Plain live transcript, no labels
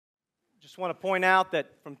Just want to point out that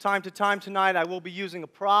from time to time tonight, I will be using a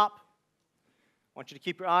prop. I want you to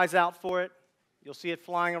keep your eyes out for it. You'll see it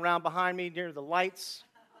flying around behind me near the lights.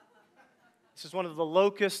 This is one of the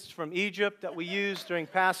locusts from Egypt that we use during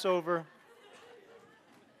Passover.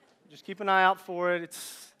 Just keep an eye out for it.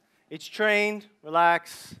 It's trained.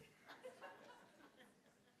 Relax.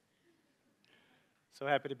 So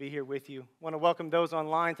happy to be here with you. I want to welcome those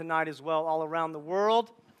online tonight as well, all around the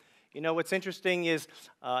world. You know, what's interesting is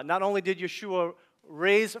not only did Yeshua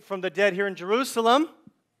raise from the dead here in Jerusalem,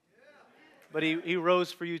 but he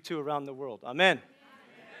rose for you too around the world. Amen.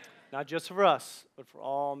 Not just for us, but for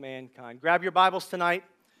all mankind. Grab your Bibles tonight.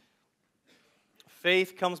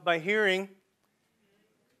 Faith comes by hearing.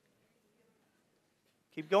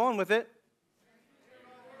 Keep going with it.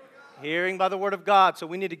 Hearing by the Word of God. So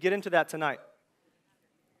we need to get into that tonight.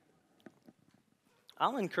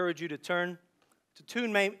 I'll encourage you to turn to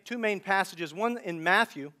two main passages, one in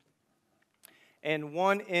Matthew and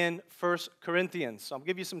one in 1 Corinthians. So I'll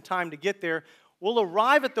give you some time to get there. We'll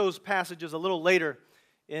arrive at those passages a little later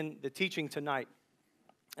in the teaching tonight.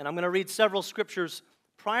 And I'm going to read several scriptures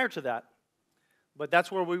prior to that, but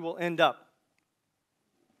that's where we will end up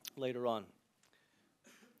later on.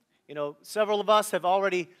 You know, several of us have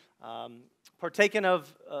already partaken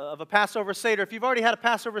of a Passover Seder. If you've already had a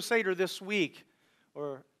Passover Seder this week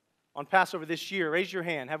or on Passover this year, raise your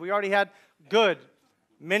hand. Have we already had? Good.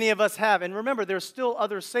 Many of us have. And remember, there's still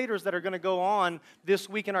other Seders that are going to go on this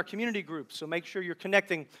week in our community groups. So make sure you're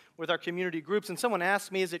connecting with our community groups. And someone asked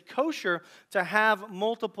me, is it kosher to have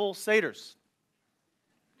multiple Seders?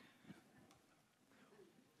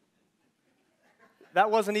 That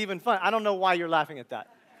wasn't even fun. I don't know why you're laughing at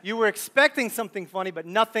that. You were expecting something funny, but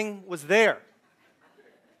nothing was there.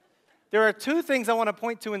 There are two things I want to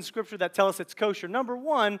point to in Scripture that tell us it's kosher. Number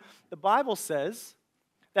one, the Bible says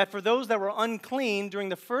that for those that were unclean during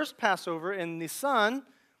the first Passover in Nisan,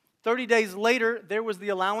 30 days later, there was the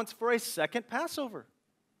allowance for a second Passover.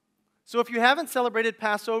 So if you haven't celebrated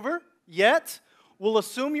Passover yet, we'll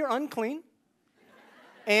assume you're unclean.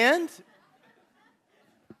 And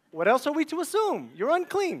what else are we to assume? You're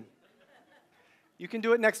unclean. You can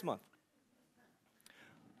do it next month.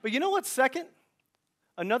 But you know what's second?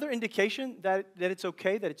 Another indication that it's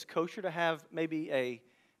okay, that it's kosher to have maybe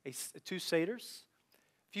two Seders.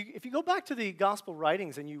 If you go back to the gospel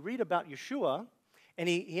writings and you read about Yeshua, and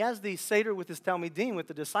he has the Seder with his Talmidim, with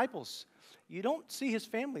the disciples, you don't see his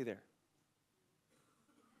family there.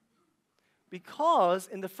 Because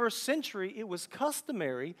in the first century, it was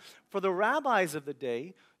customary for the rabbis of the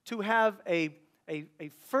day to have a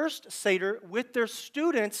first Seder with their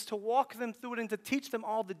students to walk them through it and to teach them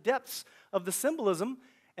all the depths of the symbolism.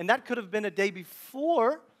 And that could have been a day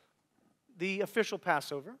before the official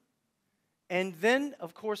Passover. And then,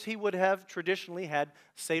 of course, he would have traditionally had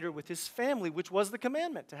Seder with his family, which was the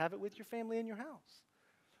commandment, to have it with your family in your house.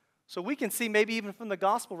 So we can see maybe even from the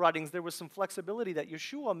gospel writings there was some flexibility that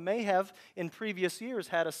Yeshua may have in previous years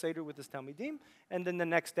had a Seder with his Talmidim, and then the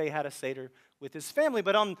next day had a Seder with his family.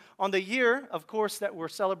 But on the year, of course, that we're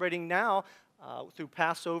celebrating now through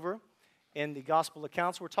Passover in the gospel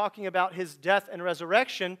accounts, we're talking about his death and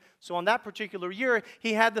resurrection. So on that particular year,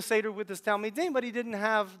 he had the Seder with his Talmidim, but he didn't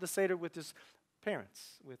have the Seder with his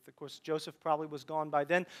parents. Of course, Joseph probably was gone by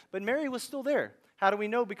then, but Mary was still there. How do we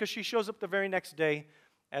know? Because she shows up the very next day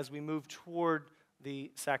as we move toward the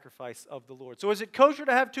sacrifice of the Lord. So is it kosher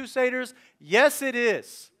to have two Seders? Yes, it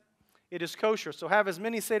is. It is kosher. So have as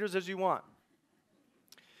many Seders as you want.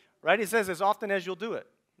 Right? He says as often as you'll do it.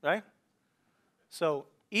 Right? So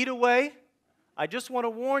eat away. I just want to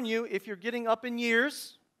warn you, if you're getting up in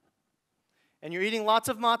years and you're eating lots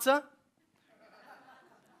of matzah,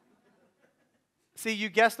 see, you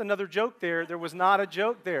guessed another joke there. There was not a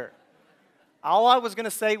joke there. All I was going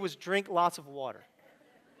to say was drink lots of water.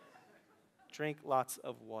 Drink lots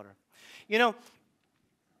of water. You know,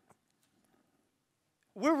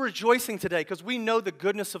 we're rejoicing today because we know the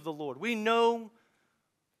goodness of the Lord. We know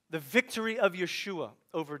the victory of Yeshua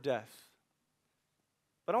over death.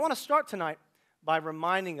 But I want to start tonight by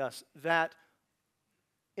reminding us that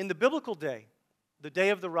in the biblical day, the day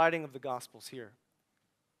of the writing of the Gospels here,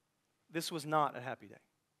 this was not a happy day.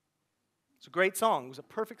 It's a great song. It was a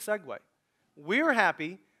perfect segue. We're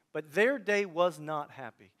happy, but their day was not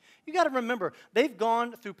happy. You got to remember, they've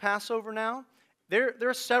gone through Passover now.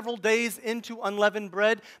 They're several days into unleavened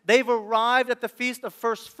bread. They've arrived at the Feast of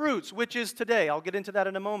First Fruits, which is today. I'll get into that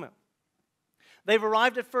in a moment. They've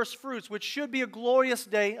arrived at first fruits, which should be a glorious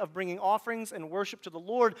day of bringing offerings and worship to the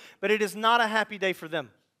Lord, but it is not a happy day for them.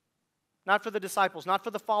 Not for the disciples, not for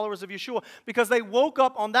the followers of Yeshua, because they woke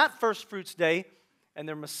up on that first fruits day and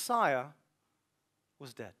their Messiah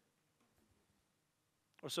was dead.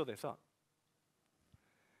 Or so they thought.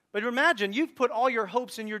 But imagine, you've put all your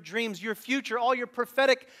hopes and your dreams, your future, all your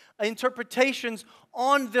prophetic interpretations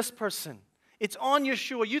on this person. It's on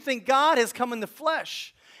Yeshua. You think God has come in the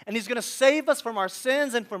flesh, and He's going to save us from our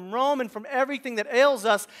sins and from Rome and from everything that ails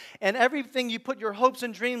us, and everything you put your hopes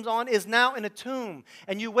and dreams on is now in a tomb.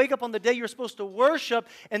 And you wake up on the day you're supposed to worship,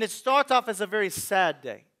 and it starts off as a very sad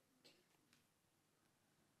day.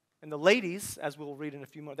 And the ladies, as we'll read in a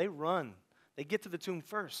few more, they run. They get to the tomb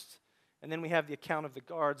first. And then we have the account of the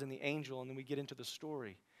guards and the angel, and then we get into the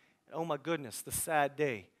story. And oh my goodness, the sad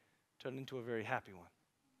day turned into a very happy one.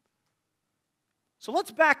 So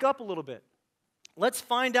let's back up a little bit. Let's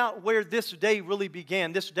find out where this day really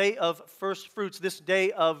began, this day of first fruits, this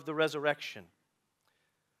day of the resurrection.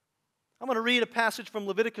 I'm going to read a passage from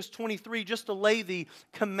Leviticus 23 just to lay the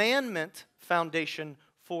commandment foundation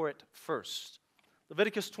for it first.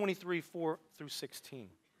 Leviticus 23, 4 through 16.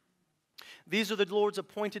 These are the Lord's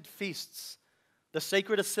appointed feasts, the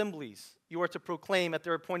sacred assemblies you are to proclaim at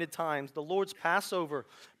their appointed times. The Lord's Passover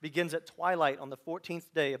begins at twilight on the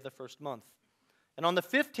 14th day of the first month. And on the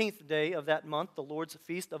 15th day of that month, the Lord's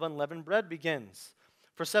feast of unleavened bread begins.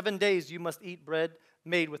 For 7 days you must eat bread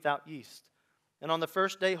made without yeast. And on the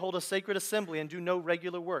first day hold a sacred assembly and do no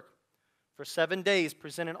regular work. For 7 days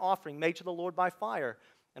present an offering made to the Lord by fire.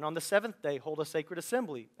 And on the 7th day hold a sacred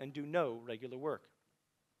assembly and do no regular work.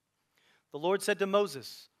 The Lord said to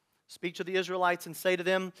Moses, speak to the Israelites and say to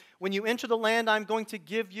them, when you enter the land I am going to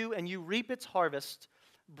give you and you reap its harvest,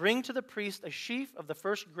 bring to the priest a sheaf of the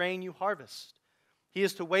first grain you harvest. He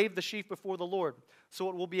is to wave the sheaf before the Lord, so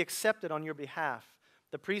it will be accepted on your behalf.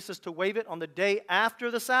 The priest is to wave it on the day after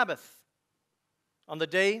the Sabbath. On the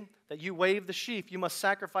day that you wave the sheaf, you must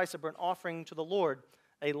sacrifice a burnt offering to the Lord,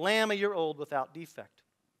 a lamb a year old without defect.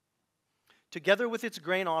 Together with its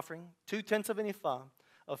grain offering, 2/10 of an ephah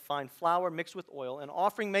of fine flour mixed with oil, an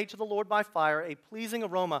offering made to the Lord by fire, a pleasing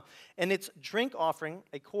aroma, and its drink offering,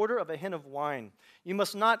 1/4 of a hin of wine. You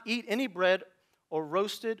must not eat any bread or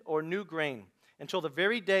roasted or new grain until the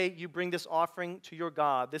very day you bring this offering to your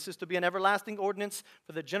God. This is to be an everlasting ordinance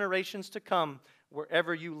for the generations to come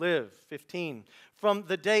wherever you live. 15. From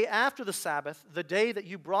the day after the Sabbath, the day that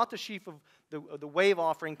you brought the sheaf of the wave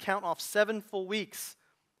offering, count off 7 full weeks.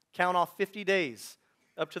 Count off 50 days.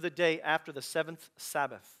 Up to the day after the 7th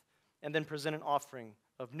Sabbath, and then present an offering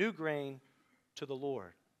of new grain to the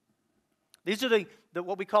Lord. These are the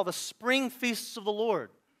what we call the spring feasts of the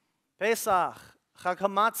Lord. Pesach, Chag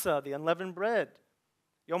HaMatzah, the unleavened bread.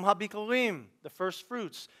 Yom HaBikurim, the first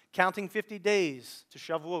fruits, counting 50 days to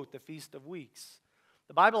Shavuot, the Feast of Weeks.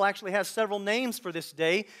 The Bible actually has several names for this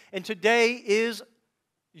day, and today is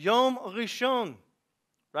Yom Rishon,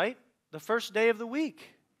 right? The first day of the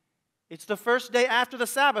week. It's the first day after the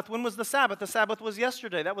Sabbath. When was the Sabbath? The Sabbath was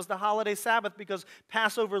yesterday. That was the holiday Sabbath because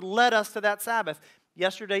Passover led us to that Sabbath.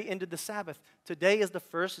 Yesterday ended the Sabbath. Today is the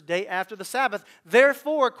first day after the Sabbath.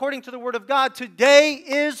 Therefore, according to the Word of God, today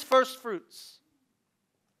is first fruits.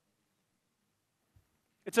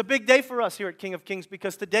 It's a big day for us here at King of Kings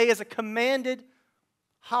because today is a commanded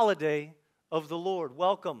holiday of the Lord.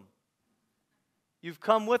 Welcome. You've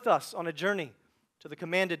come with us on a journey to the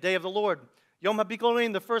commanded day of the Lord. Yom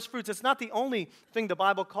HaBikurim, the first fruits. It's not the only thing the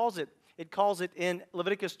Bible calls it. It calls it in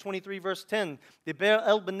Leviticus 23, verse 10. Diber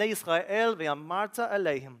el b'nei Yisrael ve'amarta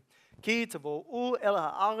aleihim ki tavo'u el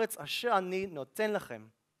ha'aretz asher ani noten lechem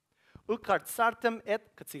ukartzartem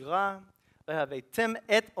et katzira ve'haveitem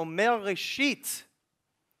et omer reshit.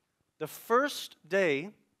 The first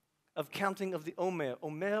day of counting of the Omer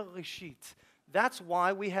Reshit. That's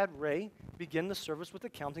why we had Ray begin the service with the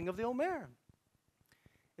counting of the Omer.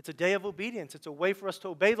 It's a day of obedience. It's a way for us to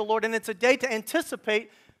obey the Lord, and it's a day to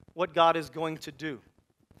anticipate what God is going to do.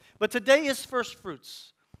 But today is first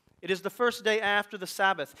fruits. It is the first day after the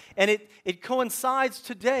Sabbath, and it coincides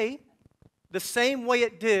today the same way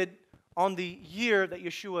it did on the year that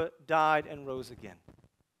Yeshua died and rose again,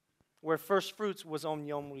 where first fruits was on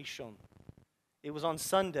Yom Rishon. It was on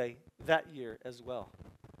Sunday that year as well.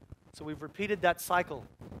 So we've repeated that cycle,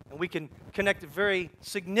 and we can connect very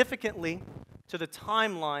significantly to the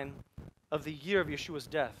timeline of the year of Yeshua's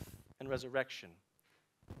death and resurrection.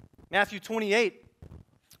 Matthew 28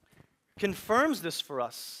 confirms this for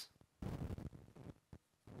us.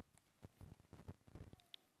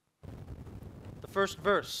 The first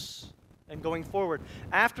verse, and going forward.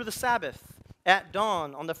 After the Sabbath, at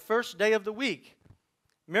dawn, on the first day of the week,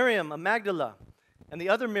 Miriam of Magdala and the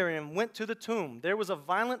other Miriam went to the tomb. There was a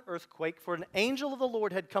violent earthquake, for an angel of the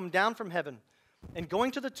Lord had come down from heaven. And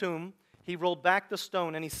going to the tomb, he rolled back the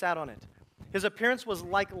stone and he sat on it. His appearance was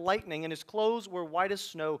like lightning, and his clothes were white as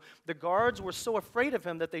snow. The guards were so afraid of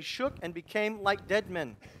him that they shook and became like dead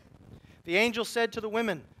men. The angel said to the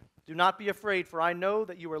women, "Do not be afraid, for I know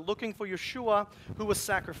that you are looking for Yeshua who was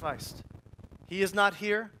sacrificed. He is not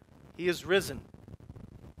here, he is risen,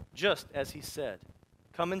 just as he said.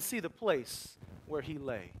 Come and see the place where he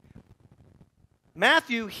lay."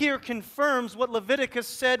 Matthew here confirms what Leviticus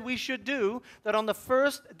said we should do, that on the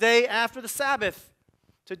first day after the Sabbath,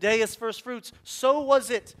 today is first fruits. So was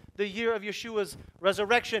it the year of Yeshua's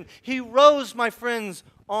resurrection. He rose, my friends,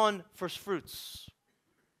 on first fruits.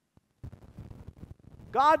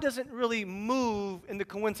 God doesn't really move in the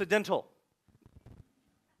coincidental.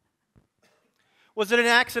 Was it an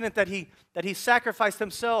accident that he sacrificed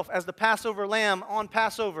himself as the Passover lamb on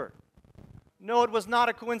Passover? No, it was not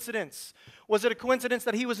a coincidence. Was it a coincidence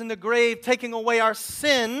that he was in the grave taking away our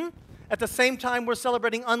sin at the same time we're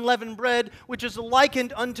celebrating unleavened bread, which is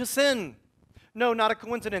likened unto sin? No, not a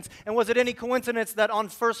coincidence. And was it any coincidence that on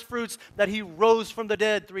first fruits that he rose from the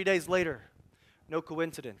dead 3 days later? No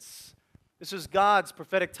coincidence. This is God's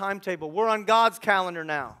prophetic timetable. We're on God's calendar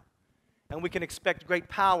now, and we can expect great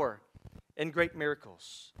power and great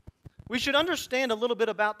miracles. We should understand a little bit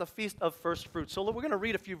about the Feast of First Fruits. So we're going to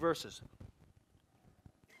read a few verses,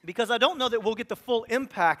 because I don't know that we'll get the full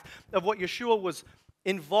impact of what Yeshua was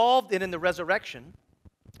involved in the resurrection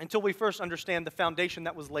until we first understand the foundation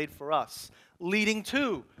that was laid for us, leading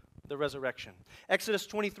to the resurrection. Exodus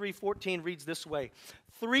 23:14 reads this way: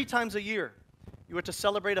 3 times a year you are to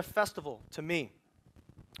celebrate a festival to me.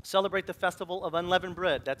 Celebrate the festival of unleavened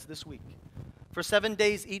bread. That's this week. For 7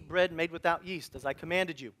 days eat bread made without yeast, as I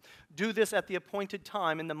commanded you. Do this at the appointed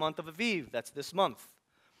time in the month of Aviv. That's this month.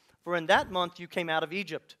 For in that month you came out of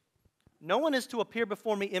Egypt. No one is to appear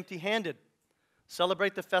before me empty-handed.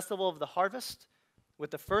 Celebrate the festival of the harvest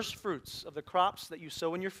with the first fruits of the crops that you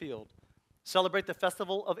sow in your field. Celebrate the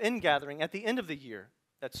festival of ingathering at the end of the year.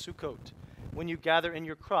 That's Sukkot, when you gather in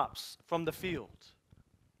your crops from the field.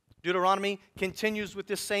 Deuteronomy continues with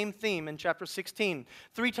this same theme in chapter 16.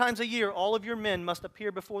 3 times a year all of your men must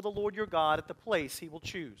appear before the Lord your God at the place he will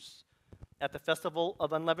choose. At the festival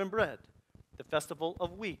of unleavened bread, the festival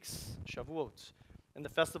of weeks, Shavuot, and the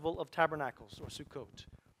festival of tabernacles, or Sukkot.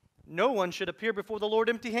 No one should appear before the Lord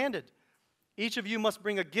empty-handed. Each of you must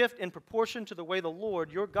bring a gift in proportion to the way the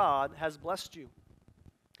Lord your God has blessed you.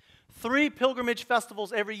 3 pilgrimage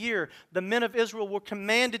festivals every year. The men of Israel were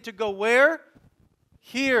commanded to go where?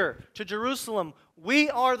 Here, to Jerusalem. We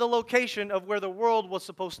are the location of where the world was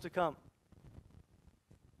supposed to come.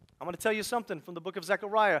 I'm going to tell you something from the book of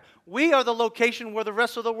Zechariah. We are the location where the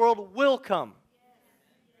rest of the world will come.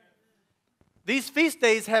 These feast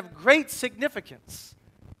days have great significance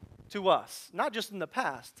to us, not just in the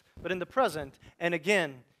past, but in the present, and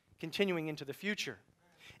again, continuing into the future.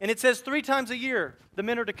 And it says 3 times a year the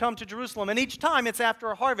men are to come to Jerusalem, and each time it's after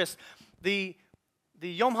a harvest. The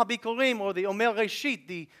Yom HaBikurim, or the Omer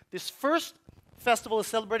Reshit, this first festival is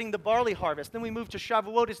celebrating the barley harvest. Then we move to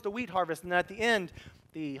Shavuot, it's the wheat harvest, and at the end,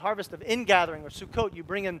 the harvest of ingathering, or Sukkot, you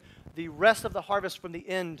bring in the rest of the harvest from the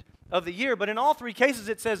end of the year. But in all 3 cases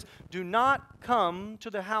it says, do not come to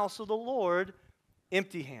the house of the Lord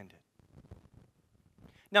empty-handed.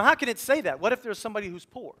 Now, how can it say that? What if there's somebody who's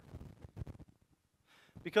poor?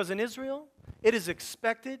 Because in Israel, it is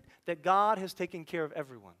expected that God has taken care of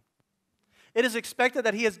everyone. It is expected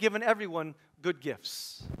that he has given everyone good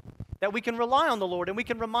gifts, that we can rely on the Lord and we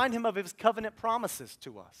can remind him of his covenant promises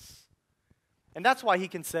to us. And that's why he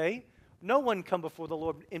can say, no one come before the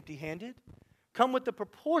Lord empty-handed. Come with the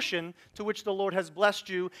proportion to which the Lord has blessed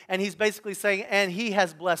you. And he's basically saying, and he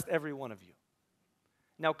has blessed every one of you.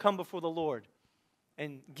 Now come before the Lord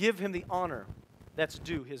and give him the honor that's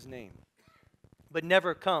due his name. But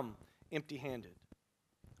never come empty-handed.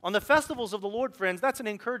 On the festivals of the Lord, friends, that's an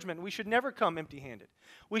encouragement. We should never come empty-handed.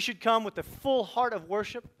 We should come with the full heart of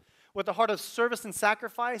worship, with the heart of service and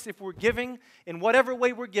sacrifice. If we're giving, in whatever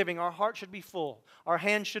way we're giving, our heart should be full. Our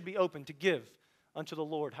hands should be open to give unto the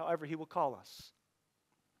Lord, however he will call us.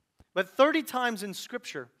 But 30 times in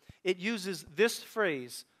Scripture, it uses this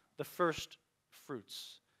phrase, the first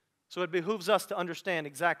fruits. So it behooves us to understand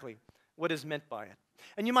exactly what is meant by it.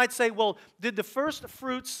 And you might say, well, did the first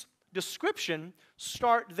fruits description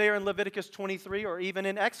start there in Leviticus 23 or even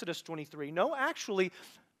in Exodus 23? No, actually,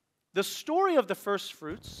 the story of the first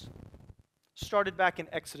fruits started back in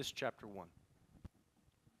Exodus chapter 1.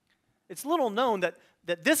 It's little known that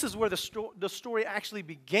this is where the story actually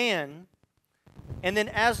began, and then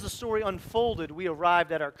as the story unfolded, we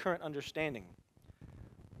arrived at our current understanding.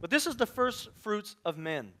 But this is the first fruits of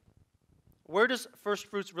men. Where does first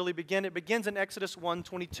fruits really begin? It begins in Exodus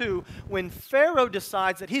 1:22 when Pharaoh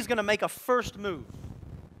decides that he's going to make a first move.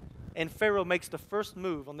 And Pharaoh makes the first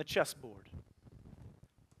move on the chessboard.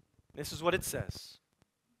 This is what it says.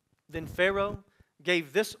 Then Pharaoh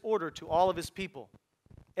gave this order to all of his people.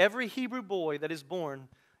 Every Hebrew boy that is born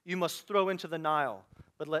you must throw into the Nile,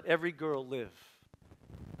 but let every girl live.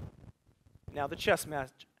 Now the chess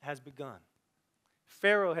match has begun.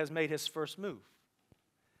 Pharaoh has made his first move.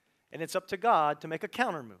 And it's up to God to make a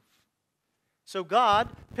counter move. So God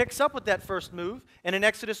picks up with that first move, and in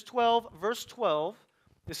Exodus 12, verse 12,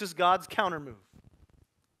 this is God's counter move.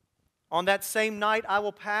 On that same night I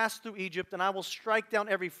will pass through Egypt, and I will strike down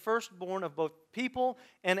every firstborn of both people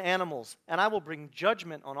and animals, and I will bring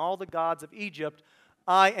judgment on all the gods of Egypt.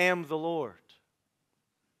 I am the Lord.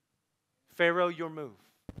 Pharaoh, your move.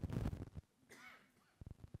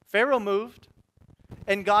 Pharaoh moved,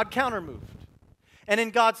 and God counter moved. And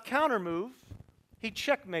in God's counter move, he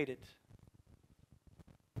checkmated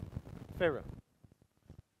Pharaoh.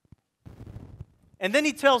 And then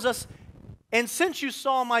he tells us, and since you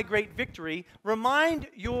saw my great victory, remind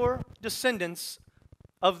your descendants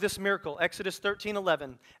of this miracle. Exodus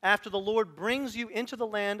 13:11. After the Lord brings you into the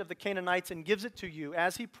land of the Canaanites and gives it to you,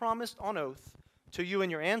 as he promised on oath to you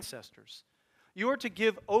and your ancestors, you are to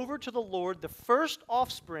give over to the Lord the first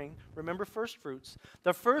offspring, remember first fruits,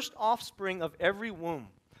 the first offspring of every womb.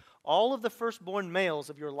 All of the firstborn males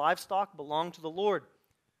of your livestock belong to the Lord.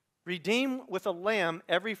 Redeem with a lamb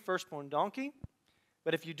every firstborn donkey,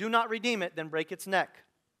 but if you do not redeem it, then break its neck.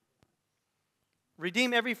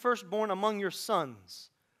 Redeem every firstborn among your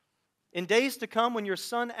sons. In days to come, when your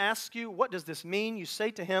son asks you, what does this mean? You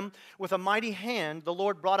say to him, with a mighty hand, the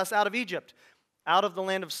Lord brought us out of Egypt, out of the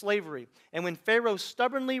land of slavery. And when Pharaoh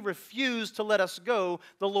stubbornly refused to let us go,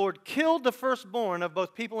 the Lord killed the firstborn of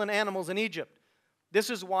both people and animals in Egypt. This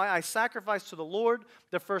is why I sacrifice to the Lord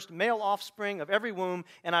the first male offspring of every womb,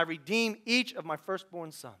 and I redeem each of my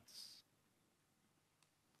firstborn sons.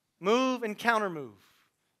 Move and counter move.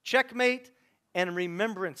 Checkmate and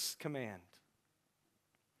remembrance command.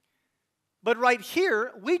 But right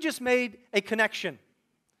here, we just made a connection.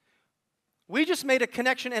 We just made a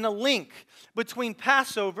connection and a link between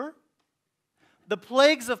Passover, the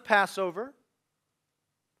plagues of Passover,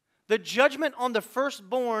 the judgment on the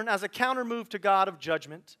firstborn as a counter move to God of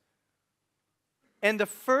judgment, and the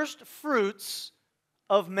first fruits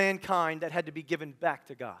of mankind that had to be given back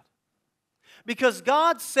to God. Because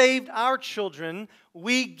God saved our children,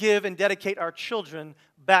 we give and dedicate our children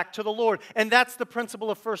back to the Lord. And that's the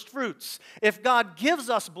principle of first fruits. If God gives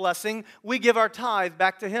us blessing, we give our tithe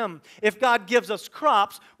back to Him. If God gives us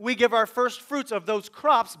crops, we give our first fruits of those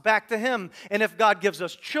crops back to Him. And if God gives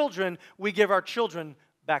us children, we give our children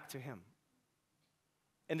back to Him.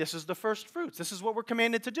 And this is the first fruits. This is what we're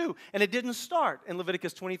commanded to do. And it didn't start in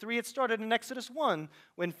Leviticus 23. It started in Exodus 1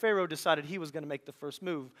 when Pharaoh decided he was going to make the first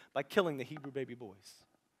move by killing the Hebrew baby boys.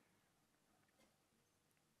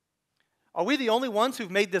 Are we the only ones who've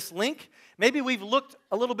made this link? Maybe we've looked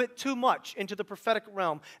a little bit too much into the prophetic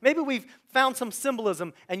realm. Maybe we've found some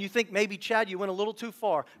symbolism and you think maybe, Chad, you went a little too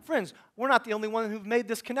far. Friends, we're not the only ones who've made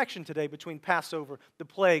this connection today between Passover, the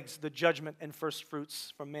plagues, the judgment, and first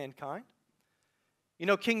fruits from mankind. You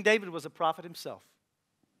know, King David was a prophet himself.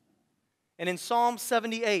 And in Psalm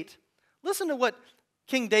 78, listen to what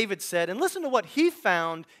King David said, and listen to what he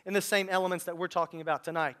found in the same elements that we're talking about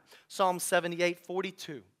tonight. Psalm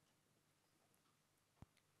 78:42.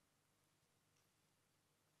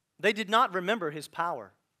 They did not remember His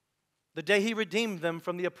power, the day He redeemed them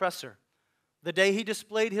from the oppressor, the day He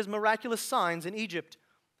displayed His miraculous signs in Egypt,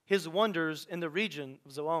 His wonders in the region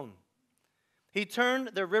of Zoan. He turned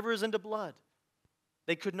their rivers into blood.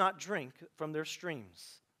 They could not drink from their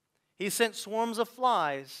streams. He sent swarms of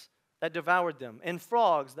flies that devoured them and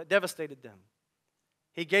frogs that devastated them.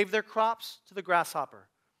 He gave their crops to the grasshopper,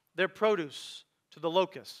 their produce to the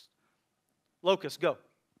locust. Locust, go.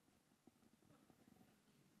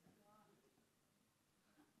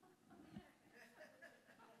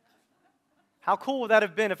 How cool would that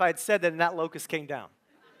have been if I had said that and that locust came down?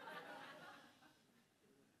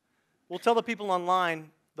 We'll tell the people online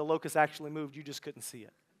the locust actually moved, you just couldn't see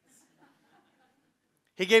it.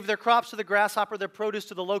 He gave their crops to the grasshopper, their produce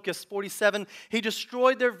to the locust. 47, He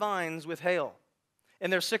destroyed their vines with hail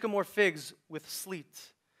and their sycamore figs with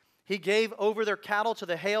sleet. He gave over their cattle to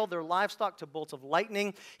the hail, their livestock to bolts of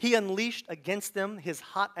lightning. He unleashed against them His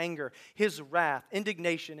hot anger, His wrath,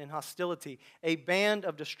 indignation, and hostility, a band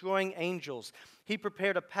of destroying angels. He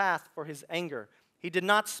prepared a path for His anger. He did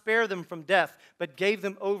not spare them from death, but gave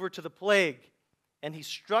them over to the plague. And He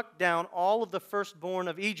struck down all of the firstborn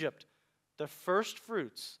of Egypt, the first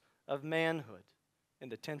fruits of manhood in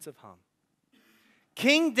the tents of Ham.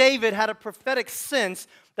 King David had a prophetic sense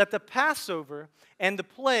that the Passover and the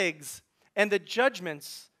plagues and the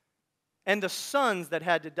judgments and the sons that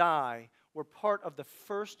had to die were part of the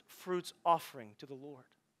first fruits offering to the Lord.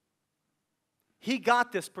 He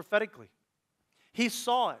got this prophetically. He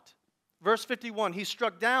saw it. Verse 51, he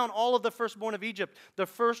struck down all of the firstborn of Egypt, the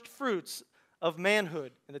first fruits of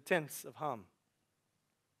manhood in the tents of Ham.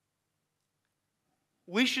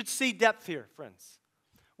 We should see depth here, friends.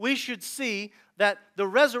 We should see that the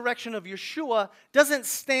resurrection of Yeshua doesn't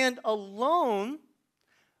stand alone,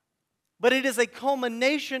 but it is a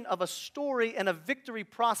culmination of a story and a victory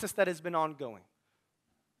process that has been ongoing.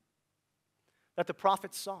 That the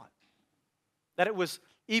prophets saw it. That it was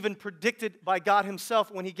even predicted by God himself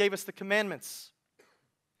when he gave us the commandments.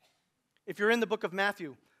 If you're in the book of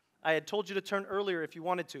Matthew, I had told you to turn earlier if you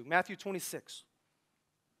wanted to. Matthew 26.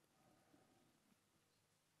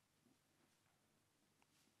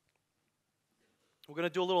 We're going to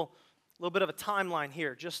do a little bit of a timeline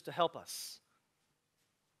here just to help us.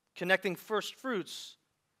 Connecting first fruits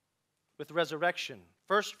with resurrection.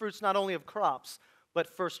 First fruits not only of crops,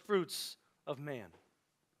 but first fruits of man.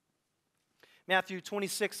 Matthew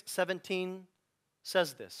 26:17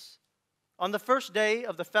 says this. On the first day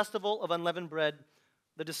of the festival of unleavened bread,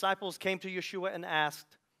 the disciples came to Yeshua and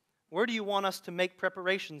asked, "Where do you want us to make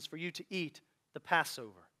preparations for you to eat the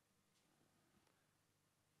Passover?"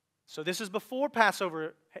 So this is before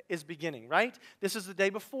Passover is beginning, right? This is the day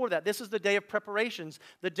before that. This is the day of preparations,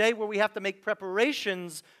 the day where we have to make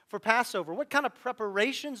preparations for Passover. What kind of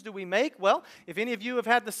preparations do we make? Well, if any of you have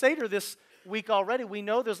had the Seder this week already, we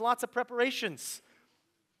know there's lots of preparations.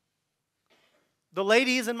 The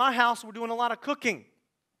ladies in my house were doing a lot of cooking.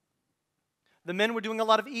 The men were doing a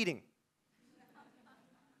lot of eating.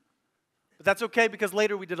 But that's okay because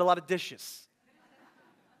later we did a lot of dishes.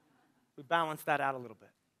 We balanced that out a little bit.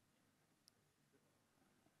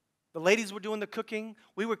 The ladies were doing the cooking.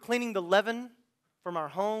 We were cleaning the leaven from our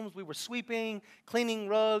homes. We were sweeping, cleaning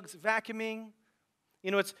rugs, vacuuming.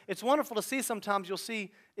 You know, it's wonderful to see sometimes. You'll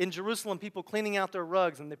see in Jerusalem people cleaning out their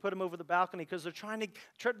rugs and they put them over the balcony because they're trying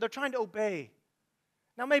to obey.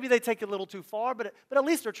 Now maybe they take it a little too far, but at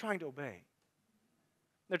least they're trying to obey.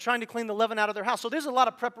 They're trying to clean the leaven out of their house. So there's a lot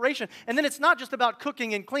of preparation. And then it's not just about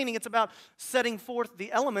cooking and cleaning. It's about setting forth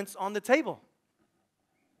the elements on the table.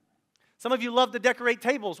 Some of you love to decorate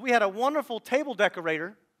tables. We had a wonderful table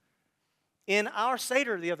decorator in our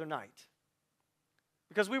Seder the other night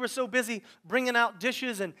because we were so busy bringing out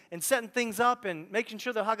dishes and setting things up and making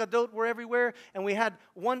sure the Haggadot were everywhere. And we had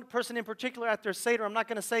one person in particular at their Seder. I'm not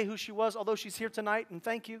going to say who she was, although she's here tonight, and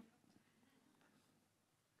thank you.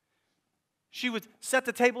 She would set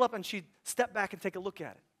the table up and she'd step back and take a look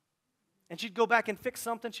at it. And she'd go back and fix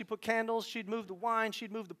something. She'd put candles. She'd move the wine.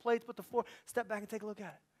 She'd move the plates, put the fork, step back and take a look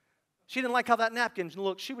at it. She didn't like how that napkin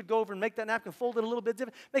looked. She would go over and make that napkin, fold it a little bit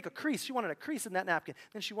different, make a crease. She wanted a crease in that napkin.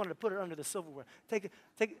 Then she wanted to put it under the silverware. Take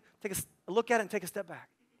a look at it and take a step back.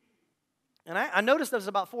 And I noticed this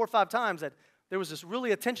about 4 or 5 times that there was this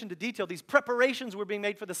really attention to detail. These preparations were being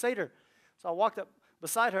made for the Seder. So I walked up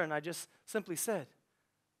beside her and I just simply said,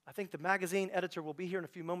 I think the magazine editor will be here in a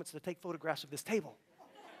few moments to take photographs of this table.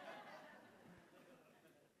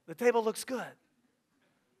 The table looks good.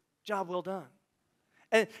 Job well done.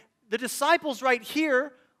 And the disciples right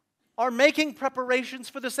here are making preparations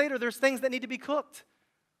for the Seder. There's things that need to be cooked.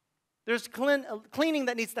 There's cleaning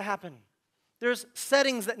that needs to happen. There's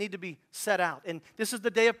settings that need to be set out. And this is the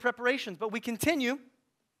day of preparations. But we continue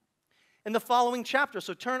in the following chapter.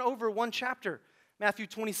 So turn over one chapter, Matthew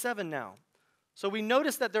 27 now. So we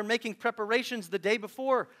notice that they're making preparations the day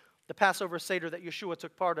before the Passover Seder that Yeshua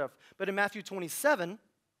took part of. But in Matthew 27,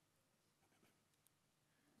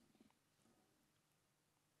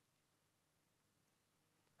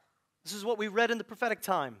 this is what we read in the prophetic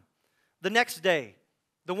time. The next day,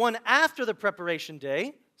 the one after the preparation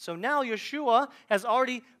day. So now Yeshua has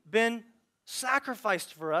already been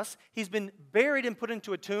sacrificed for us. He's been buried and put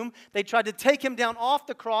into a tomb. They tried to take him down off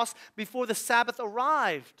the cross before the Sabbath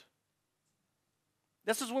arrived.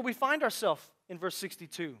 This is where we find ourselves in verse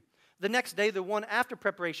 62. The next day, the one after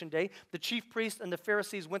preparation day, the chief priests and the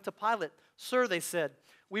Pharisees went to Pilate. Sir, they said,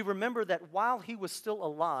 we remember that while he was still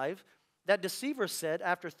alive, that deceiver said,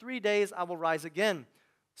 after 3 days I will rise again.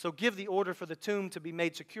 So give the order for the tomb to be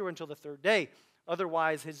made secure until the 3rd day.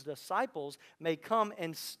 Otherwise, his disciples may come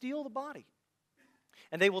and steal the body.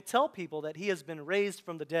 And they will tell people that he has been raised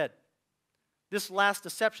from the dead. This last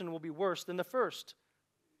deception will be worse than the first.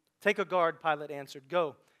 Take a guard, Pilate answered.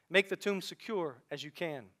 Go, make the tomb secure as you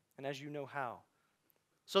can and as you know how.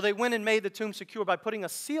 So they went and made the tomb secure by putting a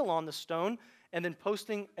seal on the stone and then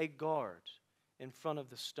posting a guard in front of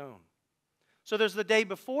the stone. So there's the day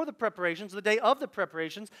before the preparations, the day of the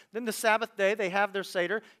preparations. Then the Sabbath day, they have their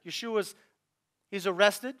Seder. He's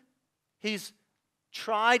arrested. He's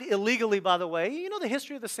tried illegally, by the way. You know the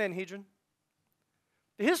history of the Sanhedrin?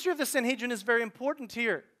 The history of the Sanhedrin is very important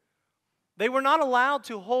here. They were not allowed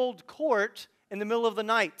to hold court in the middle of the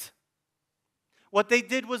night. What they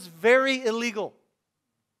did was very illegal.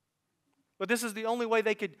 But this is the only way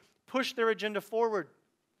they could push their agenda forward.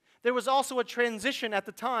 There was also a transition at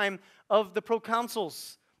the time of the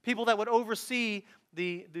proconsuls, people that would oversee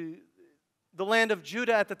the land of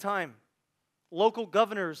Judah at the time, local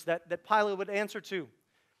governors that Pilate would answer to.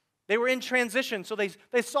 They were in transition, so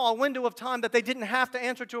they saw a window of time that they didn't have to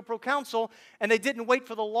answer to a proconsul, and they didn't wait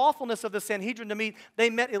for the lawfulness of the Sanhedrin to meet. They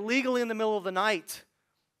met illegally in the middle of the night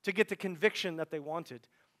to get the conviction that they wanted.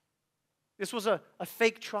 This was a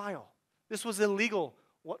fake trial. This was illegal,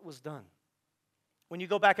 what was done. When you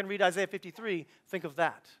go back and read Isaiah 53, think of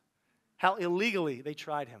that. How illegally they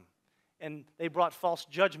tried him. And they brought false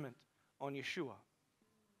judgment on Yeshua.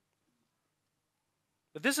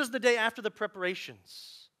 But this is the day after the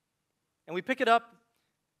preparations. And we pick it up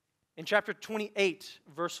in chapter 28,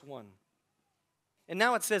 verse 1. And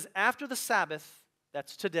now it says, after the Sabbath,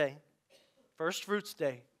 that's today, first fruits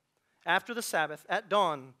day, after the Sabbath, at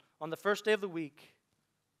dawn, on the first day of the week,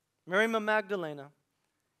 Miriam of Magdalene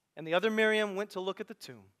and the other Miriam went to look at the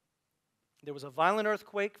tomb. There was a violent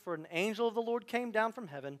earthquake, for an angel of the Lord came down from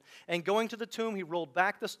heaven, and going to the tomb, he rolled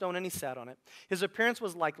back the stone and he sat on it. His appearance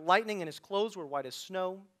was like lightning, and his clothes were white as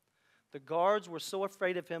snow. The guards were so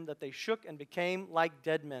afraid of him that they shook and became like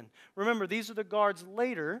dead men. Remember, these are the guards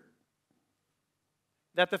later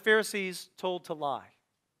that the Pharisees told to lie.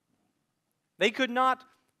 They could not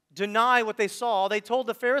deny what they saw. They told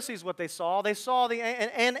the Pharisees what they saw. They saw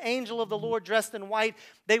an angel of the Lord dressed in white.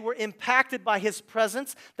 They were impacted by his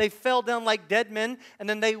presence. They fell down like dead men. And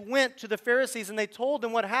then they went to the Pharisees and they told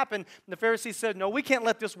them what happened. And the Pharisees said, no, we can't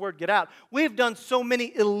let this word get out. We've done so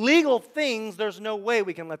many illegal things, there's no way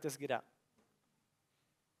we can let this get out.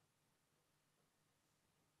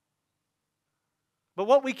 But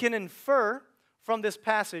what we can infer from this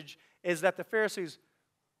passage is that the Pharisees,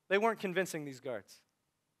 they weren't convincing these guards.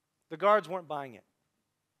 The guards weren't buying it.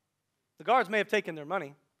 The guards may have taken their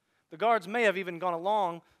money. The guards may have even gone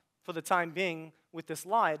along for the time being with this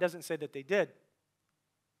lie. It doesn't say that they did.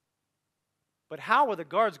 But how were the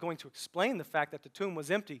guards going to explain the fact that the tomb was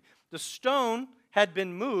empty? The stone had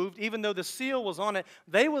been moved, even though the seal was on it.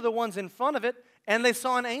 They were the ones in front of it, and they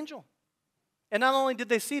saw an angel. And not only did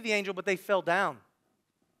they see the angel, but they fell down.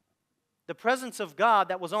 The presence of God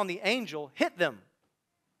that was on the angel hit them.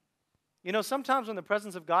 You know, sometimes when the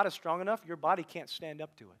presence of God is strong enough, your body can't stand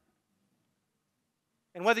up to it.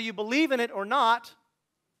 And whether you believe in it or not,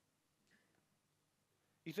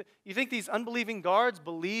 you think these unbelieving guards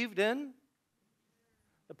believed in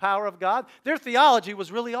the power of God? Their theology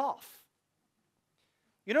was really off.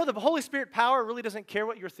 You know, the Holy Spirit power really doesn't care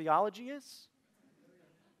what your theology is.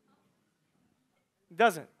 It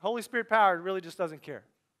doesn't. Holy Spirit power really just doesn't care.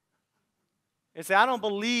 It says, I don't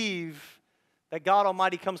believe that God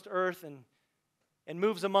Almighty comes to earth and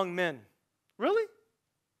moves among men. Really?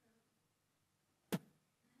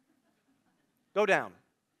 Go down.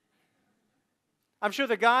 I'm sure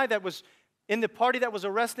the guy that was in the party that was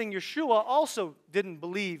arresting Yeshua also didn't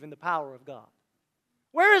believe in the power of God.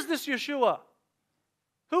 Where is this Yeshua?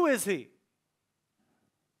 Who is he?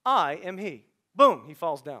 I am he. Boom, he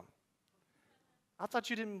falls down. I thought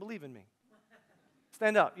you didn't believe in me.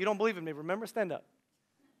 Stand up. You don't believe in me, remember? Stand up.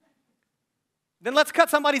 Then let's cut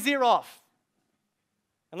somebody's ear off.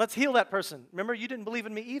 And let's heal that person. Remember, you didn't believe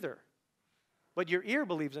in me either. But your ear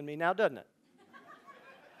believes in me now, doesn't it?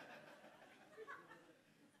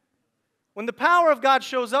 When the power of God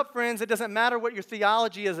shows up, friends, it doesn't matter what your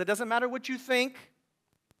theology is. It doesn't matter what you think.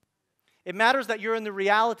 It matters that you're in the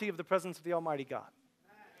reality of the presence of the Almighty God.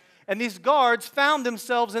 And these guards found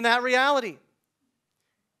themselves in that reality.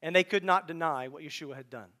 And they could not deny what Yeshua had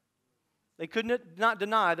done. They could not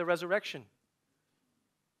deny the resurrection.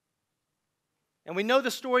 And we know the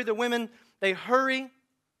story. The women, they hurry.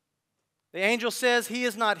 The angel says, he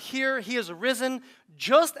is not here. He is risen,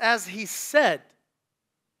 just as he said.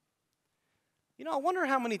 You know, I wonder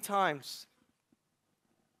how many times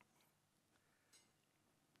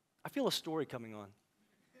I feel a story coming on.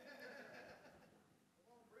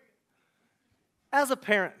 As a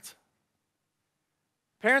parent.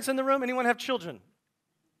 Parents in the room, anyone have children?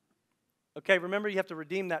 Okay, remember you have to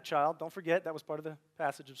redeem that child. Don't forget, that was part of the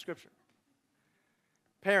passage of Scripture.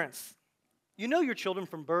 Parents, you know your children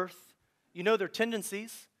from birth. You know their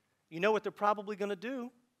tendencies. You know what they're probably going to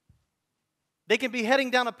do. They can be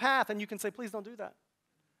heading down a path, and you can say, please don't do that.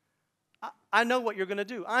 I know what you're going to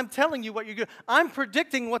do. I'm telling you what you're going to do. I'm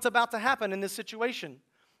predicting what's about to happen in this situation.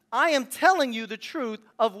 I am telling you the truth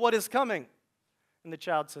of what is coming. And the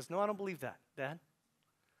child says, no, I don't believe that, Dad.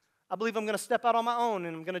 I believe I'm going to step out on my own,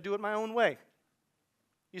 and I'm going to do it my own way.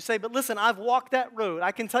 You say, but listen, I've walked that road.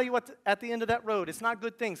 I can tell you what at the end of that road. It's not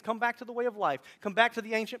good things. Come back to the way of life. Come back to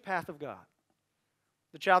the ancient path of God.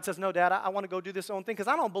 The child says, no, Dad, I want to go do this own thing because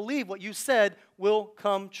I don't believe what you said will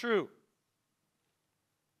come true.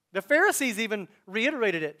 The Pharisees even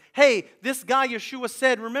reiterated it. Hey, this guy Yeshua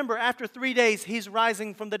said, remember, after 3 days, he's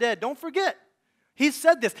rising from the dead. Don't forget. He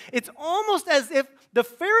said this. It's almost as if the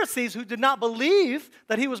Pharisees, who did not believe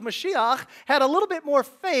that he was Mashiach, had a little bit more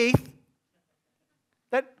faith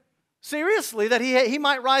that, seriously, that he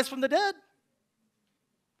might rise from the dead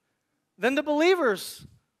than the believers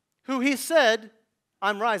who he said,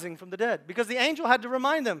 I'm rising from the dead. Because the angel had to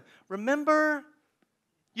remind them, remember,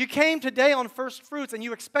 you came today on first fruits and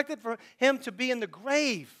you expected for him to be in the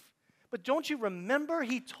grave. But don't you remember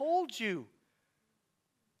he told you,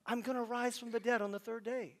 I'm going to rise from the dead on the third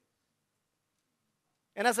day.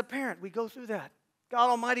 And as a parent, we go through that. God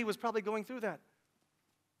Almighty was probably going through that.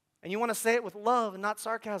 And you want to say it with love and not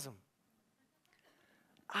sarcasm.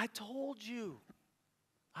 I told you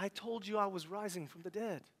I was rising from the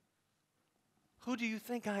dead. Who do you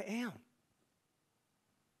think I am?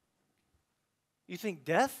 You think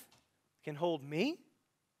death can hold me?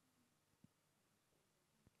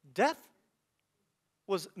 Death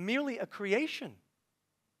was merely a creation.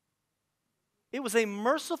 It was a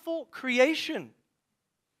merciful creation.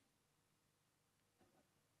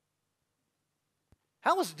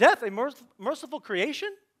 How was death a merciful creation?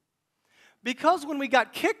 Because when we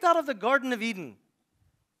got kicked out of the Garden of Eden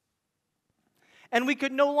and we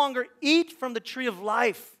could no longer eat from the tree of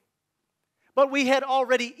life, but we had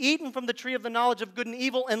already eaten from the tree of the knowledge of good and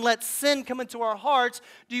evil and let sin come into our hearts,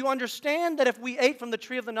 do you understand that if we ate from the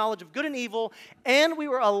tree of the knowledge of good and evil and we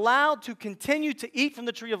were allowed to continue to eat from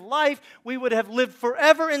the tree of life, we would have lived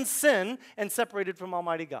forever in sin and separated from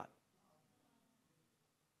Almighty God?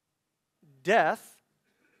 Death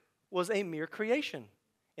was a mere creation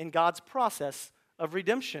in God's process of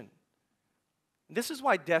redemption. This is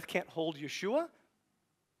why death can't hold Yeshua.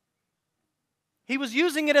 He was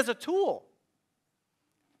using it as a tool.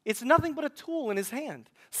 It's nothing but a tool in his hand.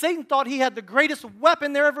 Satan thought he had the greatest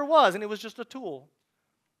weapon there ever was, and it was just a tool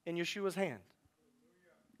in Yeshua's hand.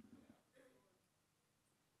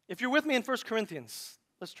 If you're with me in 1 Corinthians,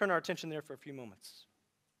 let's turn our attention there for a few moments.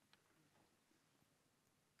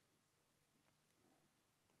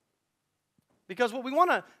 Because what we want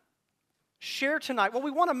to share tonight, what we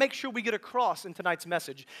want to make sure we get across in tonight's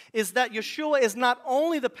message is that Yeshua is not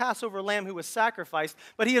only the Passover lamb who was sacrificed,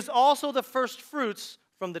 but he is also the first fruits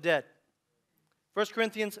from the dead. 1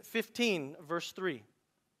 Corinthians 15, verse 3.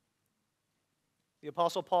 The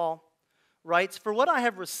Apostle Paul writes, "For what I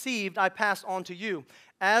have received I pass on to you,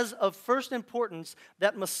 as of first importance,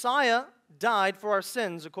 that Messiah died for our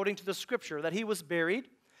sins according to the Scripture, that he was buried,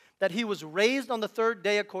 that he was raised on the third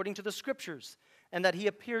day according to the Scriptures, and that he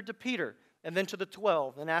appeared to Peter, and then to the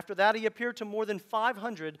 12. And after that he appeared to more than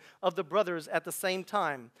 500 of the brothers at the same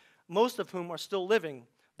time, most of whom are still living,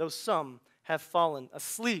 though some have fallen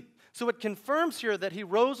asleep." So it confirms here that he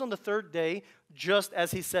rose on the third day, just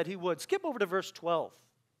as he said he would. Skip over to verse 12.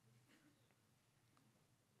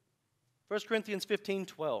 1 Corinthians 15,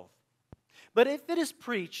 12. "But if it is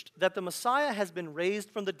preached that the Messiah has been raised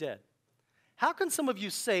from the dead, how can some of you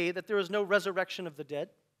say that there is no resurrection of the dead?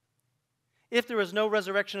 If there is no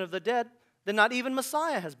resurrection of the dead, then not even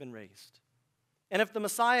Messiah has been raised. And if the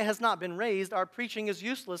Messiah has not been raised, our preaching is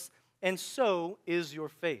useless, and so is your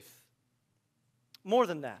faith. More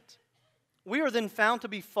than that, we are then found to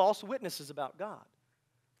be false witnesses about God.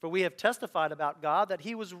 For we have testified about God that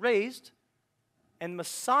he was raised, and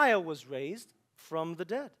Messiah was raised from the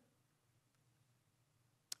dead.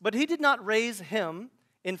 But he did not raise him,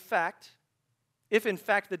 in fact, if in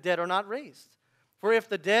fact the dead are not raised. For if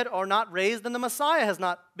the dead are not raised, then the Messiah has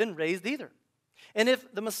not been raised either. And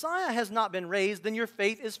if the Messiah has not been raised, then your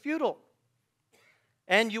faith is futile,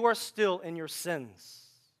 and you are still in your sins."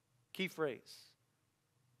 Key phrase.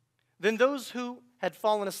 "Then those who had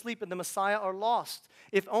fallen asleep in the Messiah are lost.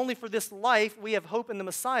 If only for this life we have hope in the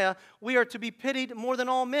Messiah, we are to be pitied more than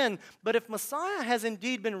all men. But if Messiah has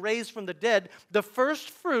indeed been raised from the dead, the first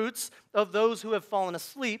fruits of those who have fallen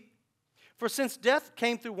asleep, for since death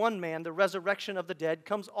came through one man, the resurrection of the dead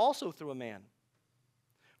comes also through a man.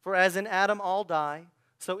 For as in Adam all die,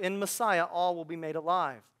 so in Messiah all will be made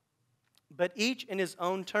alive. But each in his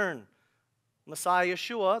own turn. Messiah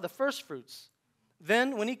Yeshua, the first fruits.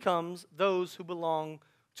 then when he comes, those who belong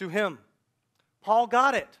to him. Paul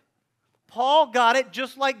got it. Paul got it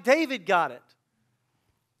just like David got it.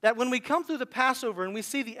 That when we come through the Passover and we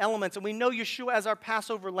see the elements and we know Yeshua as our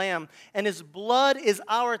Passover lamb and his blood is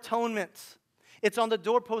our atonement, it's on the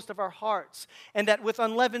doorpost of our hearts, and that with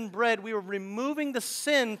unleavened bread we are removing the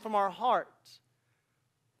sin from our heart,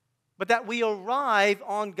 but that we arrive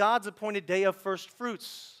on God's appointed day of first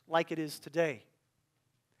fruits like it is today.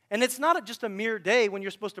 And it's not just a mere day when you're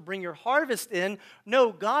supposed to bring your harvest in.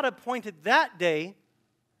 No, God appointed that day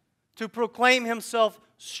to proclaim himself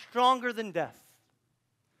stronger than death.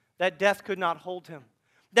 That death could not hold him.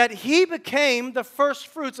 That he became the first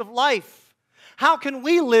fruits of life. How can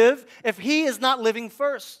we live if he is not living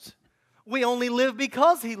first? We only live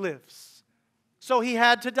because he lives. So he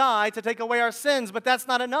had to die to take away our sins, but that's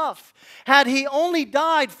not enough. Had he only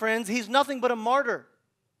died, friends, he's nothing but a martyr.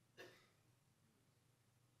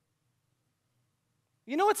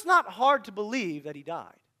 You know, it's not hard to believe that he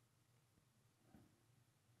died.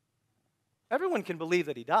 Everyone can believe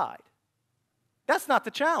that he died. That's not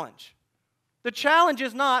the challenge. The challenge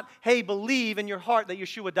is not, hey, believe in your heart that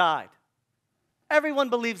Yeshua died. Everyone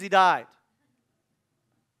believes he died.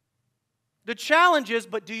 The challenge is,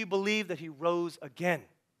 but do you believe that he rose again?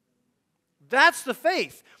 That's the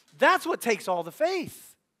faith. That's what takes all the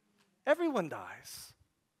faith. Everyone dies.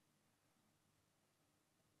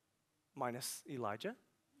 Minus Elijah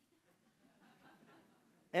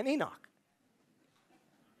and Enoch.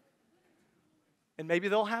 And maybe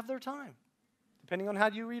they'll have their time, depending on how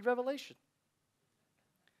you read Revelation.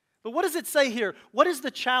 But what does it say here? What is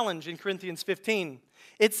the challenge in Corinthians 15?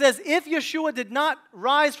 It says, if Yeshua did not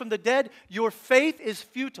rise from the dead, your faith is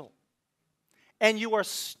futile, and you are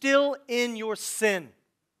still in your sin.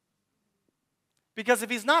 Because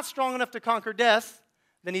if he's not strong enough to conquer death,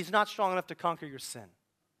 then he's not strong enough to conquer your sin.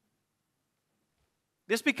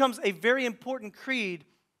 This becomes a very important creed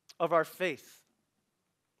of our faith.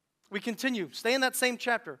 We continue. Stay in that same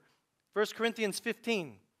chapter. 1 Corinthians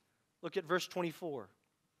 15. Look at verse 24.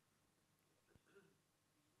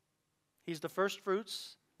 He's the first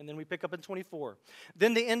fruits, and then we pick up in 24.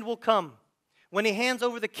 Then the end will come, when he hands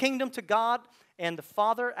over the kingdom to God and the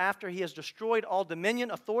Father after he has destroyed all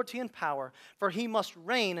dominion, authority, and power, for he must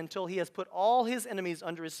reign until he has put all his enemies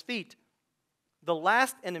under his feet. The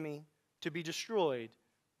last enemy to be destroyed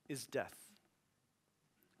is death.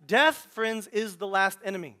 Death, friends, is the last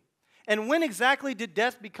enemy. And when exactly did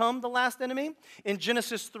death become the last enemy? In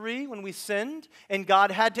Genesis 3, when we sinned, and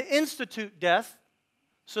God had to institute death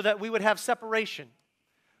so that we would have separation,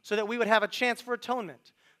 so that we would have a chance for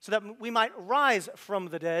atonement, so that we might rise from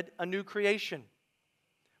the dead, a new creation.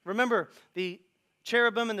 Remember, the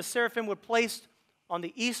cherubim and the seraphim were placed on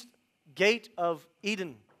the east gate of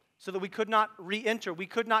Eden so that we could not re-enter, we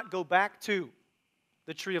could not go back to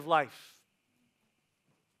the tree of life.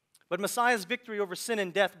 But Messiah's victory over sin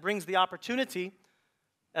and death brings the opportunity,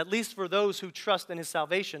 at least for those who trust in his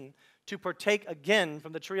salvation, to partake again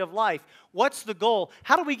from the tree of life. What's the goal?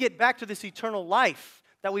 How do we get back to this eternal life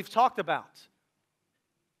that we've talked about?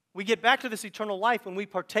 We get back to this eternal life when we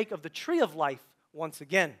partake of the tree of life once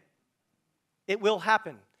again. It will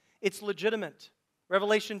happen. It's legitimate.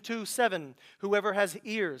 Revelation 2:7, whoever has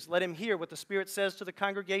ears, let him hear what the Spirit says to the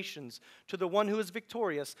congregations. To the one who is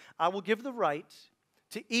victorious, I will give the right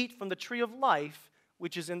to eat from the tree of life,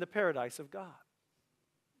 which is in the paradise of God.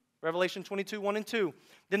 Revelation 22:1 and 2.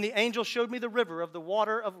 Then the angel showed me the river of the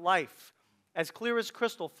water of life, as clear as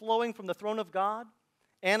crystal, flowing from the throne of God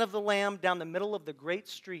and of the Lamb down the middle of the great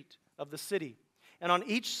street of the city. And on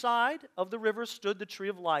each side of the river stood the tree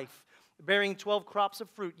of life, bearing 12 crops of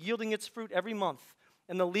fruit, yielding its fruit every month.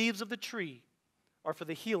 And the leaves of the tree are for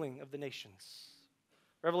the healing of the nations.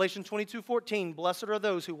 Revelation 22:14. Blessed are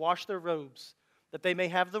those who wash their robes, that they may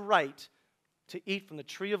have the right to eat from the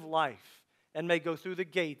tree of life and may go through the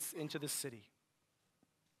gates into the city.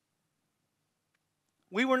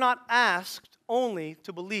 We were not asked only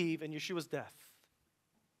to believe in Yeshua's death.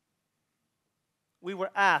 We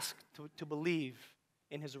were asked to believe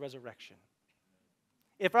in his resurrection.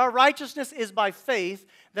 If our righteousness is by faith,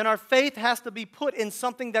 then our faith has to be put in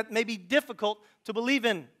something that may be difficult to believe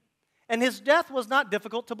in. And his death was not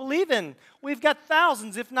difficult to believe in. We've got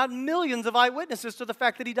thousands, if not millions, of eyewitnesses to the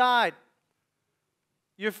fact that he died.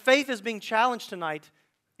 Your faith is being challenged tonight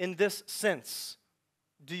in this sense.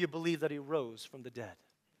 Do you believe that he rose from the dead?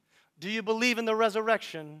 Do you believe in the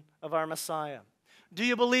resurrection of our Messiah? Do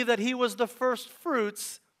you believe that he was the first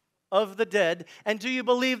fruits of the dead? And do you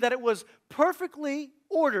believe that it was perfectly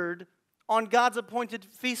ordered on God's appointed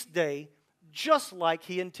feast day, just like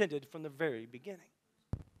he intended from the very beginning?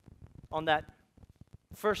 On that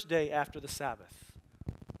first day after the Sabbath.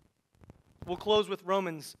 We'll close with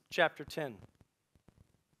Romans chapter 10.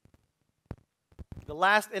 The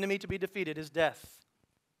last enemy to be defeated is death.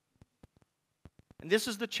 And this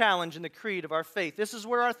is the challenge in the creed of our faith. This is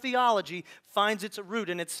where our theology finds its root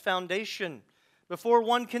and its foundation. Before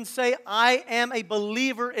one can say, I am a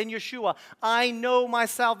believer in Yeshua, I know my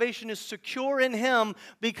salvation is secure in Him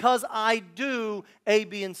because I do A,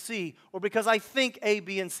 B, and C, or because I think A,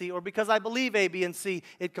 B, and C, or because I believe A, B, and C.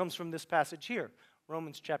 It comes from this passage here,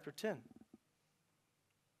 Romans chapter 10.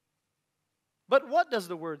 But what does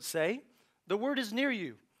the Word say? The Word is near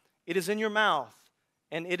you. It is in your mouth,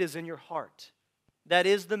 and it is in your heart. That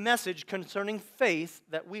is the message concerning faith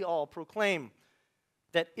that we all proclaim.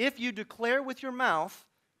 That if you declare with your mouth,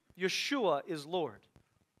 Yeshua is Lord,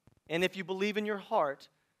 and if you believe in your heart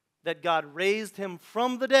that God raised Him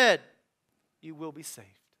from the dead, you will be saved.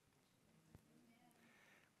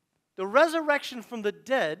 The resurrection from the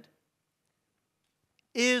dead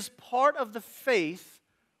is part of the faith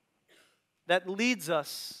that leads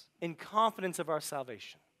us in confidence of our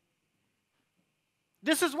salvation.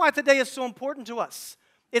 This is why today is so important to us.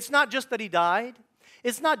 It's not just that He died.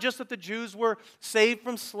 It's not just that the Jews were saved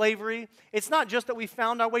from slavery. It's not just that we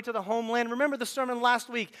found our way to the homeland. Remember the sermon last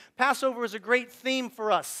week. Passover is a great theme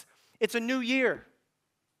for us. It's a new year.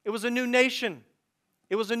 It was a new nation.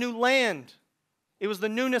 It was a new land. It was the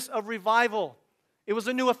newness of revival. It was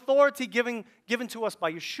a new authority given to us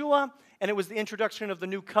by Yeshua, and it was the introduction of the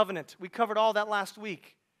new covenant. We covered all that last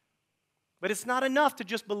week. But it's not enough to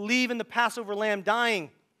just believe in the Passover lamb dying.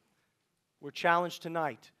 We're challenged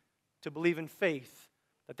tonight to believe in faith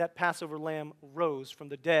that Passover lamb rose from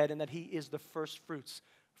the dead and that He is the first fruits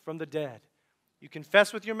from the dead. You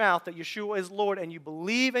confess with your mouth that Yeshua is Lord and you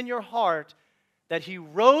believe in your heart that He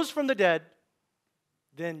rose from the dead,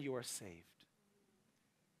 then you are saved.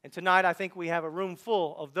 And tonight I think we have a room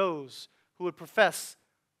full of those who would profess,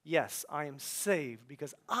 yes, I am saved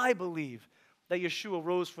because I believe that Yeshua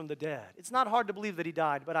rose from the dead. It's not hard to believe that He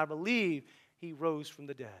died, but I believe He rose from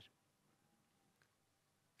the dead.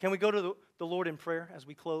 Can we go to the Lord in prayer as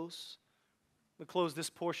we close? We'll close this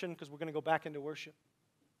portion because we're going to go back into worship.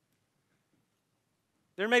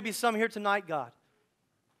 There may be some here tonight, God,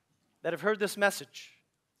 that have heard this message,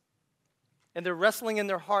 and they're wrestling in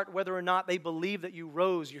their heart whether or not they believe that You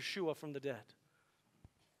rose Yeshua from the dead.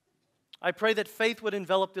 I pray that faith would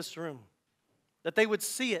envelop this room, that they would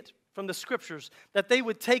see it from the Scriptures, that they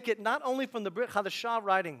would take it not only from the Brit Hadashah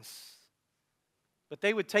writings, but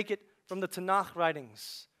they would take it from the Tanakh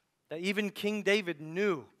writings, that even King David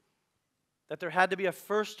knew that there had to be a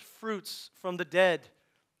first fruits from the dead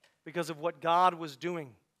because of what God was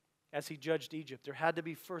doing as He judged Egypt. There had to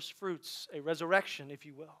be first fruits, a resurrection, if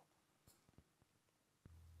you will.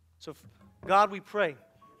 So, God, we pray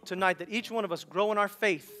tonight that each one of us grow in our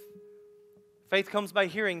faith. Faith comes by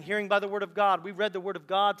hearing, hearing by the Word of God. We read the Word of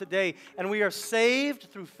God today, and we are saved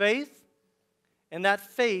through faith, and that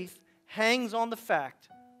faith hangs on the fact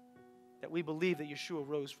that we believe that Yeshua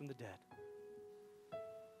rose from the dead.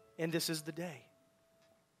 And this is the day.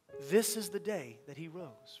 This is the day that He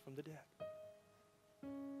rose from the dead.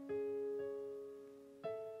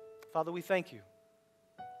 Father, we thank You.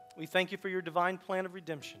 We thank You for Your divine plan of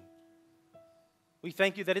redemption. We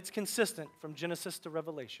thank You that it's consistent from Genesis to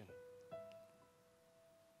Revelation.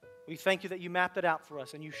 We thank You that You mapped it out for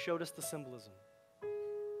us and You showed us the symbolism.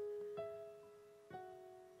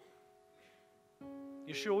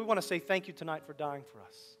 Yeshua, we want to say thank You tonight for dying for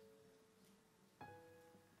us.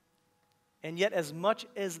 And yet, as much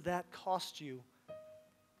as that cost You,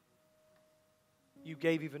 You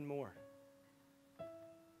gave even more.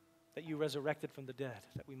 That You resurrected from the dead,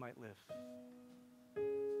 that we might live.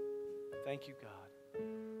 Thank You, God.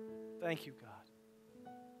 Thank You,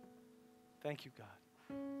 God. Thank You,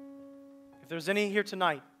 God. If there's any here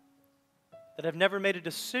tonight that have never made a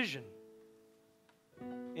decision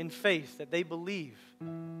in faith that they believe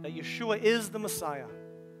that Yeshua is the Messiah,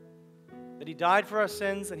 that He died for our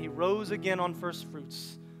sins and He rose again on first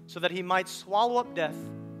fruits so that He might swallow up death,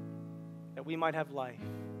 that we might have life.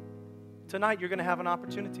 Tonight you're going to have an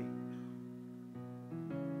opportunity.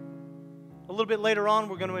 A little bit later on,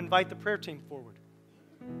 we're going to invite the prayer team forward.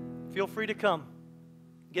 Feel free to come.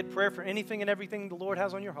 Get prayer for anything and everything the Lord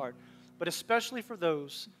has on your heart, but especially for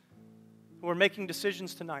those who are making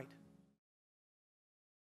decisions tonight